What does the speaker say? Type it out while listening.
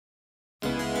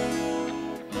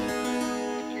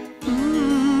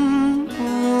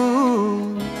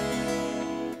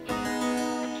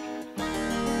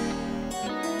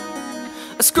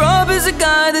is a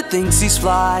guy that thinks he's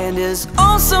fly and is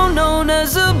also known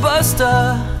as a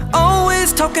buster.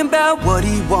 Always talking about what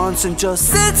he wants and just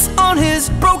sits on his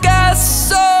broke ass.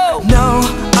 So no,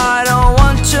 I don't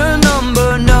want your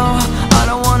number, no, I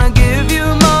don't wanna give you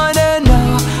mine, and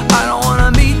no, I don't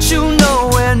wanna meet you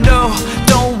nowhere, no,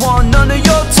 don't want none of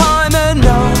your time, and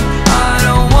no, I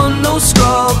don't want no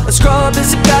scrub. A scrub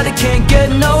is a guy that can't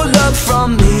get no love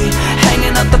from me,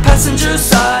 hanging out the passenger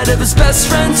side of his best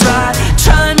friend's ride,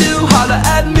 trying to holler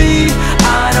at me.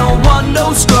 I don't want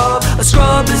no scrub. A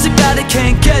scrub is a guy that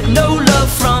can't get no love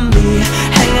from me,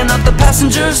 hanging out the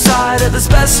passenger side of his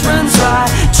best friend's ride,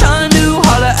 trying to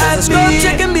holler at me. Scrub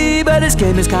checking me, but his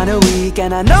game is kinda weak,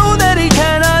 and I know that he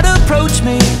cannot approach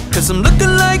me, cause I'm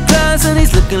looking like class and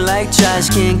he's looking like trash.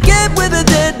 Can't get with a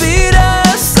deadbeat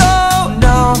ass. So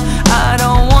no, I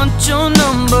don't want your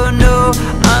number, no,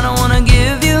 I don't wanna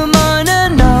give you mine,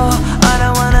 and no, I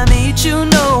don't wanna meet you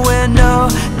nowhere, no,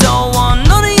 don't want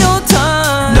none of your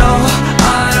time. No,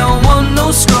 I don't want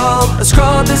no scrub. A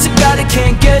scrub is a guy that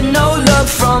can't get no love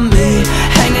from me,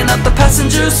 hanging out the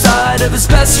passenger side of his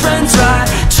best friend's ride,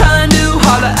 trying to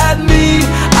holler at me.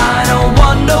 I don't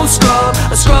want no scrub.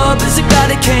 A scrub is a guy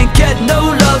that can't get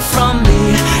no love from me,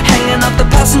 hanging out the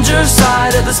passenger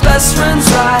side of his best friend's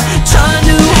ride, trying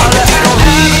to holler at me. If you don't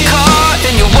have a car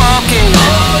and you're walking,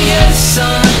 oh yes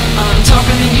son, I'm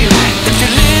talking to you. If you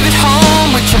live at home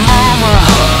with your mama,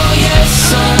 oh yes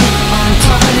son, I'm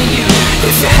talking to you.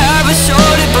 If you have a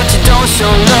shorty but you don't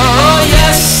show love, oh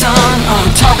yes son, I'm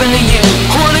talking to you.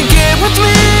 Wanna get with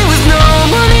me with no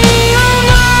money, oh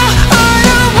no, I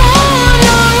don't want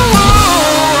no.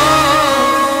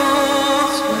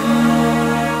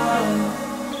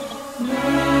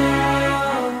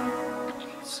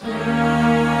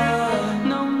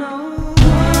 No, no.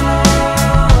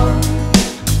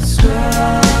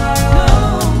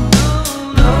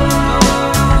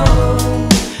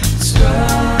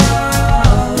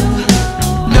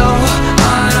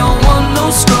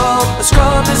 A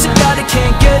scrub is a guy that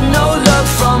can't get no love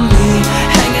from me,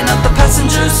 hanging out the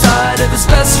passenger side of his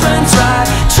best friend's ride,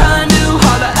 trying to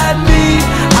holler at me.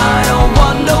 I don't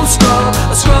want no scrub.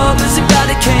 A scrub is a guy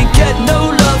that can't get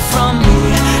no love from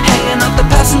me, hanging out the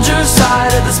passenger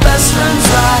side of his best friend's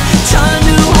ride, trying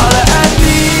to holler at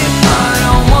me. I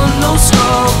don't want no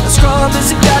scrub. A scrub is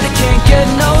a guy that can't get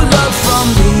no love from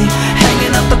me,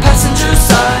 hanging out the passenger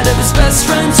side of his best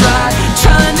friend's ride,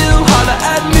 trying to holler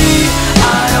at me.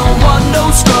 I don't want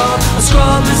no scrub. A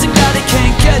scrub is a guy that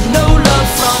can't get no love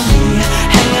from me,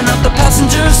 hanging out the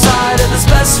passenger side of his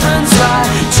best friend's ride,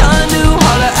 trying to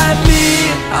holler at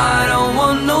me. I don't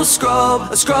want no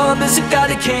scrub. A scrub is a guy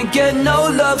that can't get no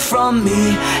love from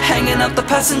me, hanging out the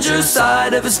passenger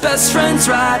side of his best friend's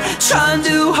ride, trying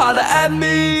to holler at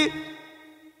me.